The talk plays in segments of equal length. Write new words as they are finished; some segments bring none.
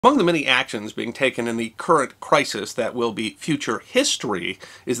Among the many actions being taken in the current crisis that will be future history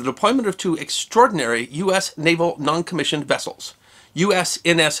is the deployment of two extraordinary U.S. naval non-commissioned vessels,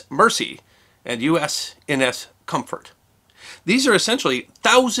 USNS Mercy and USNS Comfort. These are essentially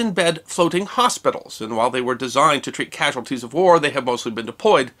 1,000-bed floating hospitals, and while they were designed to treat casualties of war, they have mostly been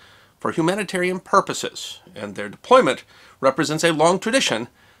deployed for humanitarian purposes, and their deployment represents a long tradition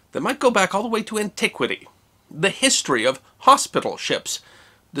that might go back all the way to antiquity. The history of hospital ships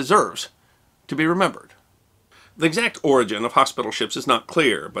deserves to be remembered. The exact origin of hospital ships is not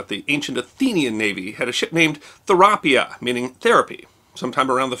clear, but the ancient Athenian navy had a ship named Therapia, meaning therapy, sometime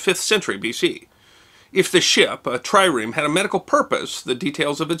around the 5th century BC. If the ship, a trireme, had a medical purpose, the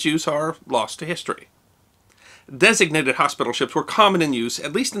details of its use are lost to history. Designated hospital ships were common in use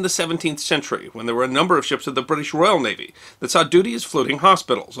at least in the 17th century, when there were a number of ships of the British Royal Navy that saw duty as floating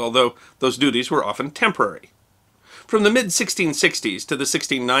hospitals, although those duties were often temporary. From the mid-1660s to the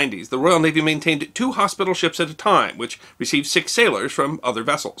 1690s, the Royal Navy maintained 2 hospital ships at a time, which received 6 sailors from other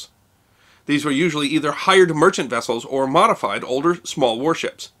vessels. These were usually either hired merchant vessels or modified older small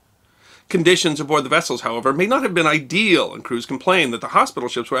warships. Conditions aboard the vessels, however, may not have been ideal, and crews complained that the hospital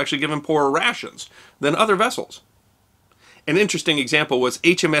ships were actually given poorer rations than other vessels. An interesting example was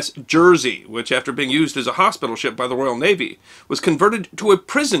HMS Jersey, which, after being used as a hospital ship by the Royal Navy, was converted to a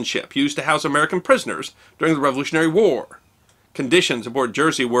prison ship used to house American prisoners during the Revolutionary War. Conditions aboard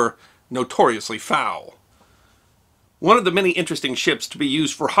Jersey were notoriously foul. One of the many interesting ships to be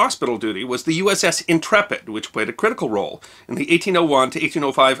used for hospital duty was the USS Intrepid, which played a critical role in the 1801 to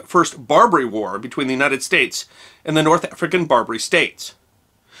 1805 First Barbary War between the United States and the North African Barbary States.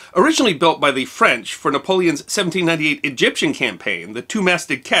 Originally built by the French for Napoleon's 1798 Egyptian campaign, the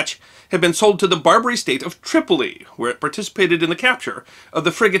 2-masted ketch had been sold to the Barbary state of Tripoli, where it participated in the capture of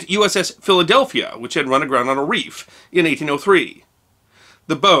the frigate USS Philadelphia, which had run aground on a reef in 1803.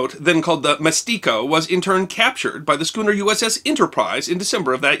 The boat, then called the Mastico, was in turn captured by the schooner USS Enterprise in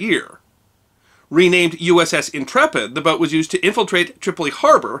December of that year. Renamed USS Intrepid, the boat was used to infiltrate Tripoli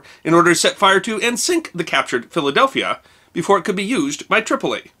harbor in order to set fire to and sink the captured Philadelphia before it could be used by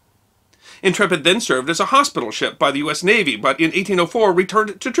Tripoli. Intrepid then served as a hospital ship by the U.S. Navy, but in 1804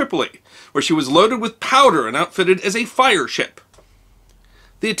 returned to Tripoli, where she was loaded with powder and outfitted as a fire ship.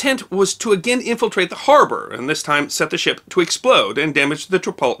 The intent was to again infiltrate the harbor, and this time set the ship to explode and damage the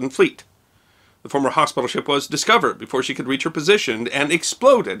Tripolitan fleet. The former hospital ship was discovered before she could reach her position and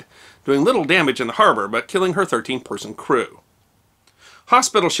exploded, doing little damage in the harbor, but killing her 13-person crew.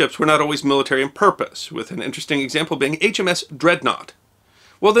 Hospital ships were not always military in purpose, with an interesting example being HMS Dreadnought.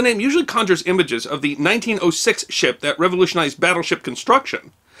 While the name usually conjures images of the 1906 ship that revolutionized battleship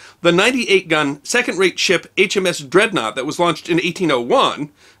construction, the 98-gun second-rate ship HMS Dreadnought that was launched in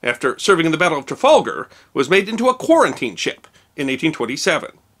 1801, after serving in the Battle of Trafalgar, was made into a quarantine ship in 1827.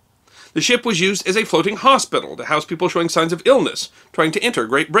 The ship was used as a floating hospital to house people showing signs of illness trying to enter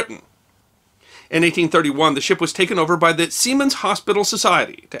Great Britain. In 1831, the ship was taken over by the Seamen's Hospital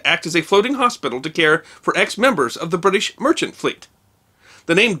Society to act as a floating hospital to care for ex-members of the British merchant fleet.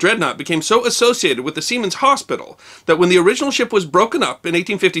 The name Dreadnought became so associated with the Seamen's Hospital that when the original ship was broken up in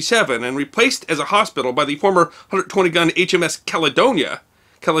 1857 and replaced as a hospital by the former 120-gun HMS Caledonia,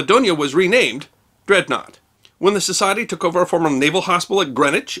 Caledonia was renamed Dreadnought. When the Society took over a former naval hospital at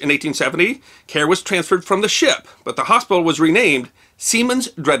Greenwich in 1870, care was transferred from the ship, but the hospital was renamed Seamen's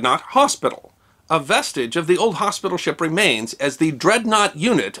Dreadnought Hospital. A vestige of the old hospital ship remains as the Dreadnought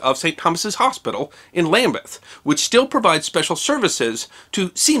Unit of St. Thomas's Hospital in Lambeth, which still provides special services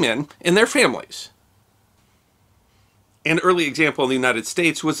to seamen and their families. An early example in the United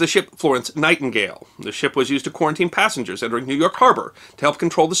States was the ship Florence Nightingale. The ship was used to quarantine passengers entering New York Harbor to help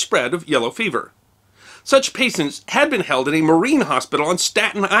control the spread of yellow fever. Such patients had been held in a marine hospital on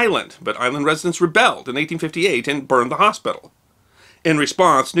Staten Island, but island residents rebelled in 1858 and burned the hospital. In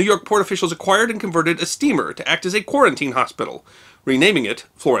response, New York port officials acquired and converted a steamer to act as a quarantine hospital, renaming it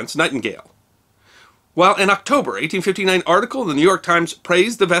Florence Nightingale. While an October 1859 article in the New York Times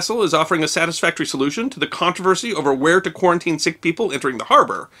praised the vessel as offering a satisfactory solution to the controversy over where to quarantine sick people entering the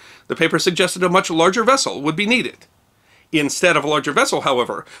harbor, the paper suggested a much larger vessel would be needed. Instead of a larger vessel,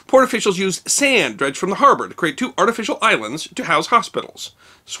 however, port officials used sand dredged from the harbor to create 2 artificial islands to house hospitals,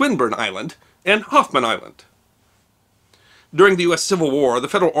 Swinburne Island and Hoffman Island. During the U.S. Civil War, the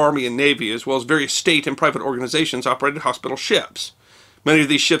Federal Army and Navy, as well as various state and private organizations, operated hospital ships. Many of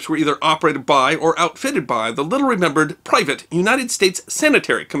these ships were either operated by or outfitted by the little-remembered private United States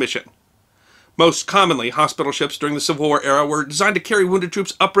Sanitary Commission. Most commonly, hospital ships during the Civil War era were designed to carry wounded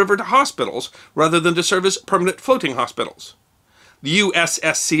troops upriver to hospitals rather than to serve as permanent floating hospitals. The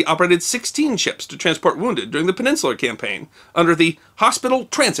USSC operated 16 ships to transport wounded during the Peninsular Campaign under the Hospital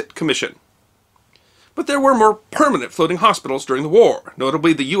Transit Commission. But there were more permanent floating hospitals during the war,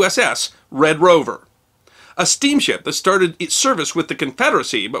 notably the USS Red Rover, a steamship that started its service with the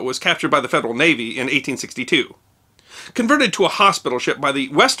Confederacy but was captured by the Federal Navy in 1862. Converted to a hospital ship by the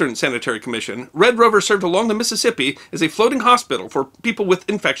Western Sanitary Commission, Red Rover served along the Mississippi as a floating hospital for people with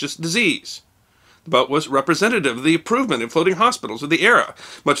infectious disease. The boat was representative of the improvement in floating hospitals of the era,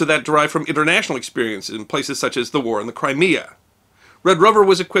 much of that derived from international experience in places such as the war in the Crimea. Red Rover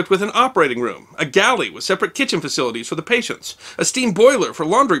was equipped with an operating room, a galley with separate kitchen facilities for the patients, a steam boiler for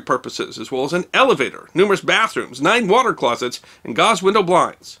laundry purposes, as well as an elevator, numerous bathrooms, 9 water closets, and gauze window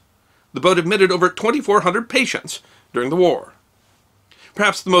blinds. The boat admitted over 2,400 patients during the war.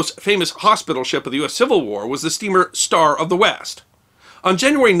 Perhaps the most famous hospital ship of the U.S. Civil War was the steamer Star of the West. On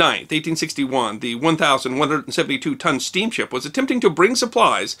January 9, 1861, the 1,172-ton steamship was attempting to bring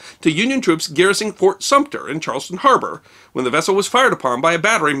supplies to Union troops garrisoning Fort Sumter in Charleston Harbor when the vessel was fired upon by a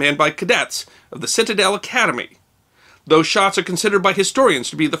battery manned by cadets of the Citadel Academy. Those shots are considered by historians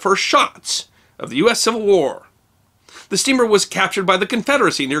to be the first shots of the U.S. Civil War. The steamer was captured by the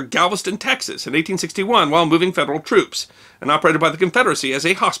Confederacy near Galveston, Texas in 1861 while moving Federal troops, and operated by the Confederacy as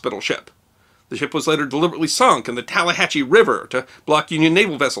a hospital ship. The ship was later deliberately sunk in the Tallahatchie River to block Union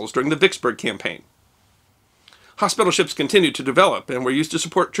naval vessels during the Vicksburg campaign. Hospital ships continued to develop and were used to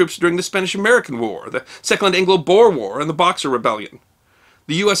support troops during the Spanish-American War, the Second Anglo-Boer War, and the Boxer Rebellion.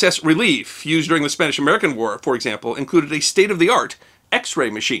 The USS Relief, used during the Spanish-American War, for example, included a state-of-the-art X-ray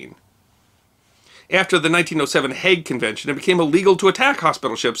machine. After the 1907 Hague Convention, it became illegal to attack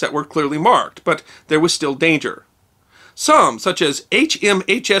hospital ships that were clearly marked, but there was still danger. Some, such as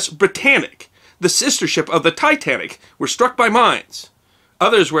HMHS Britannic, the sister ship of the Titanic, were struck by mines.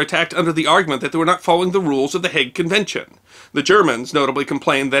 Others were attacked under the argument that they were not following the rules of the Hague Convention. The Germans notably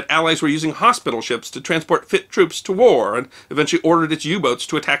complained that Allies were using hospital ships to transport fit troops to war, and eventually ordered its U-boats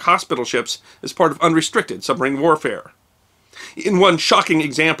to attack hospital ships as part of unrestricted submarine warfare. In one shocking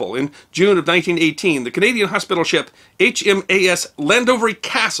example, in June of 1918, the Canadian hospital ship HMAS Landovery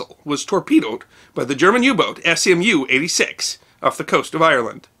Castle was torpedoed by the German U-boat SMU-86 off the coast of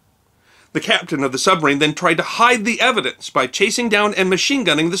Ireland. The captain of the submarine then tried to hide the evidence by chasing down and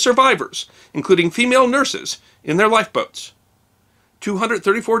machine-gunning the survivors, including female nurses, in their lifeboats.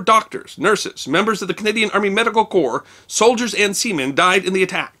 234 doctors, nurses, members of the Canadian Army Medical Corps, soldiers and seamen died in the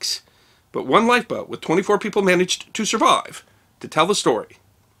attacks, but one lifeboat with 24 people managed to survive to tell the story.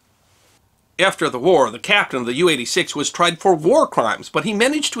 After the war, the captain of the U-86 was tried for war crimes, but he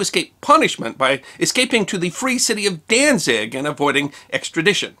managed to escape punishment by escaping to the free city of Danzig and avoiding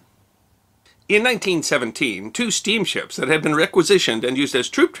extradition. In 1917, 2 steamships that had been requisitioned and used as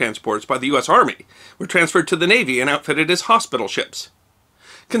troop transports by the U.S. Army were transferred to the Navy and outfitted as hospital ships.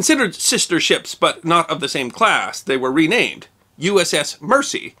 Considered sister ships but not of the same class, they were renamed USS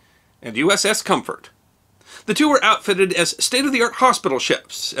Mercy and USS Comfort. The 2 were outfitted as state-of-the-art hospital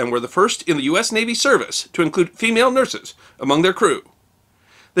ships and were the first in the U.S. Navy service to include female nurses among their crew.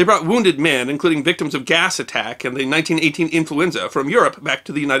 They brought wounded men, including victims of gas attack and the 1918 influenza, from Europe back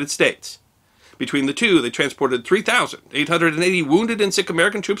to the United States. Between the 2, they transported 3,880 wounded and sick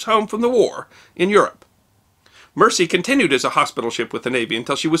American troops home from the war in Europe. Mercy continued as a hospital ship with the Navy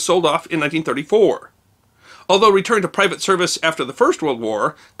until she was sold off in 1934. Although returned to private service after the First World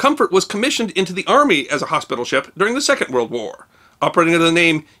War, Comfort was commissioned into the Army as a hospital ship during the Second World War, operating under the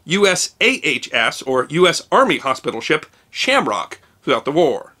name USAHS, or U.S. Army Hospital Ship, Shamrock, throughout the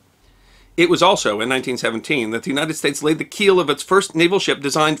war. It was also in 1917 that the United States laid the keel of its first naval ship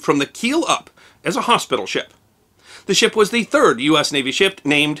designed from the keel up as a hospital ship. The ship was the 3rd U.S. Navy ship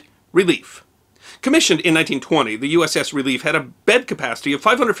named Relief. Commissioned in 1920, the USS Relief had a bed capacity of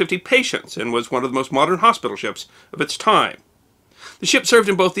 550 patients and was one of the most modern hospital ships of its time. The ship served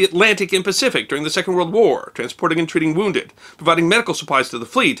in both the Atlantic and Pacific during the Second World War, transporting and treating wounded, providing medical supplies to the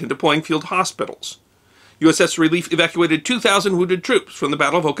fleet, and deploying field hospitals. USS Relief evacuated 2,000 wounded troops from the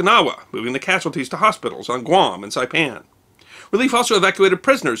Battle of Okinawa, moving the casualties to hospitals on Guam and Saipan. Relief also evacuated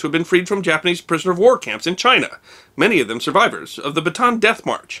prisoners who had been freed from Japanese prisoner of war camps in China, many of them survivors of the Bataan Death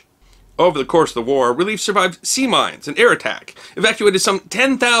March. Over the course of the war, Relief survived sea mines and air attack, evacuated some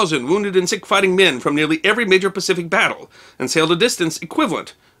 10,000 wounded and sick fighting men from nearly every major Pacific battle, and sailed a distance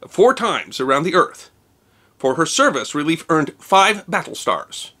equivalent of 4 times around the Earth. For her service, Relief earned 5 battle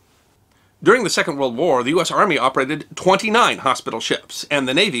stars. During the Second World War, the U.S. Army operated 29 hospital ships, and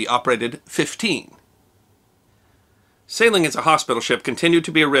the Navy operated 15. Sailing as a hospital ship continued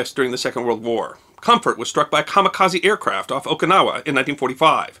to be a risk during the Second World War. Comfort was struck by a kamikaze aircraft off Okinawa in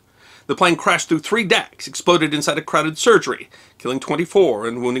 1945. The plane crashed through 3 decks, exploded inside a crowded surgery, killing 24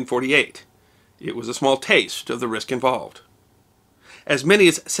 and wounding 48. It was a small taste of the risk involved. As many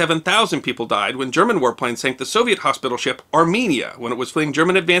as 7,000 people died when German warplanes sank the Soviet hospital ship Armenia when it was fleeing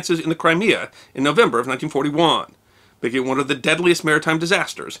German advances in the Crimea in November of 1941, making it one of the deadliest maritime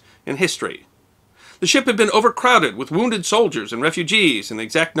disasters in history. The ship had been overcrowded with wounded soldiers and refugees, and the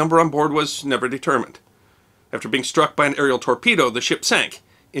exact number on board was never determined. After being struck by an aerial torpedo, the ship sank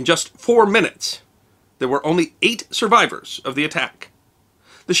in just 4 minutes. There were only 8 survivors of the attack.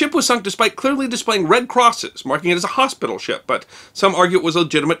 The ship was sunk despite clearly displaying red crosses, marking it as a hospital ship, but some argue it was a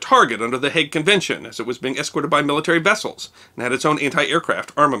legitimate target under the Hague Convention, as it was being escorted by military vessels and had its own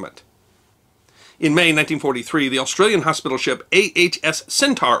anti-aircraft armament. In May 1943, the Australian hospital ship AHS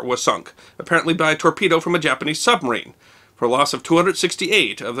Centaur was sunk, apparently by a torpedo from a Japanese submarine, for a loss of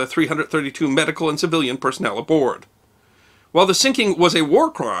 268 of the 332 medical and civilian personnel aboard. While the sinking was a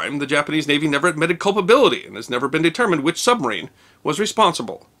war crime, the Japanese Navy never admitted culpability and has never been determined which submarine was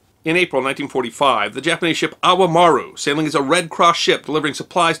responsible. In April 1945, the Japanese ship Awamaru, sailing as a Red Cross ship delivering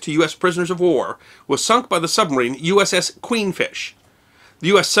supplies to U.S. prisoners of war, was sunk by the submarine USS Queenfish. The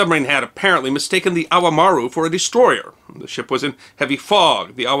U.S. submarine had apparently mistaken the Awamaru for a destroyer. The ship was in heavy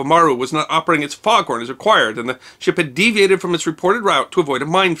fog. The Awamaru was not operating its foghorn as required, and the ship had deviated from its reported route to avoid a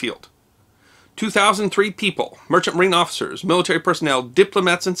minefield. 2,003 people, merchant marine officers, military personnel,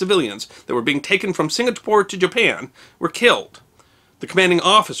 diplomats, and civilians that were being taken from Singapore to Japan were killed. The commanding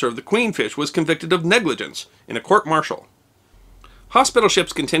officer of the Queenfish was convicted of negligence in a court-martial. Hospital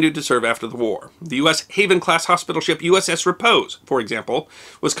ships continued to serve after the war. The U.S. Haven-class hospital ship USS Repose, for example,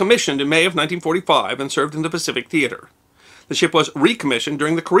 was commissioned in May of 1945 and served in the Pacific Theater. The ship was recommissioned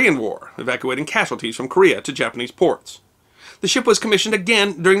during the Korean War, evacuating casualties from Korea to Japanese ports. The ship was commissioned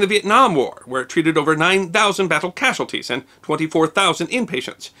again during the Vietnam War, where it treated over 9,000 battle casualties and 24,000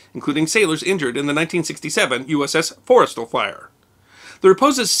 inpatients, including sailors injured in the 1967 USS Forrestal fire. The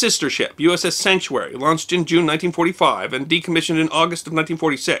Repose's sister ship, USS Sanctuary, launched in June 1945 and decommissioned in August of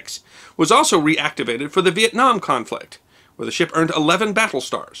 1946, was also reactivated for the Vietnam conflict, where the ship earned 11 battle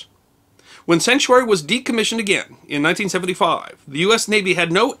stars. When Sanctuary was decommissioned again in 1975, the U.S. Navy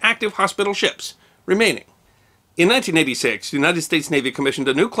had no active hospital ships remaining. In 1986, the United States Navy commissioned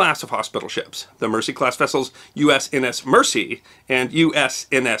a new class of hospital ships, the Mercy-class vessels USNS Mercy and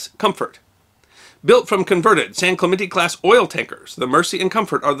USNS Comfort. Built from converted San Clemente-class oil tankers, the Mercy and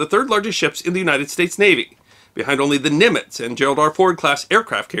Comfort are the third largest ships in the United States Navy, behind only the Nimitz and Gerald R. Ford-class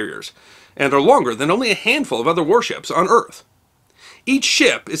aircraft carriers, and are longer than only a handful of other warships on Earth. Each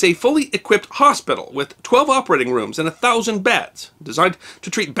ship is a fully equipped hospital with 12 operating rooms and 1,000 beds, designed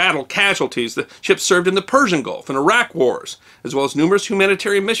to treat battle casualties. The ships served in the Persian Gulf and Iraq wars, as well as numerous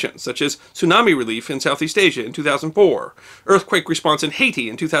humanitarian missions, such as tsunami relief in Southeast Asia in 2004, earthquake response in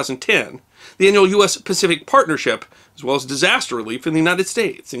Haiti in 2010, the annual U.S. Pacific Partnership, as well as disaster relief in the United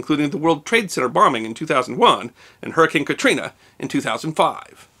States, including the World Trade Center bombing in 2001 and Hurricane Katrina in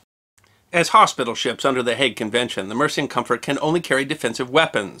 2005. As hospital ships under the Hague Convention, the Mercy and Comfort can only carry defensive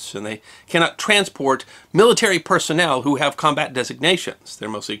weapons, and they cannot transport military personnel who have combat designations. They're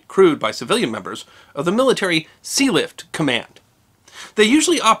mostly crewed by civilian members of the Military Sealift Command. They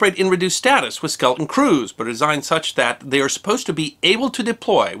usually operate in reduced status with skeleton crews, but are designed such that they are supposed to be able to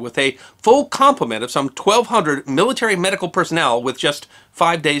deploy with a full complement of some 1,200 military medical personnel with just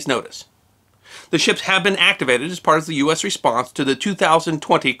 5 days' notice. The ships have been activated as part of the U.S. response to the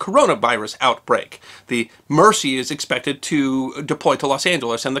 2020 coronavirus outbreak. The Mercy is expected to deploy to Los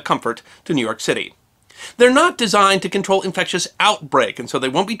Angeles and the Comfort to New York City. They're not designed to control infectious outbreak, and so they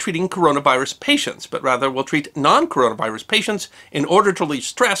won't be treating coronavirus patients, but rather will treat non-coronavirus patients in order to relieve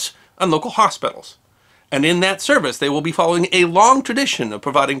stress on local hospitals. And in that service, they will be following a long tradition of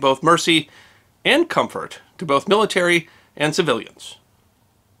providing both mercy and comfort to both military and civilians.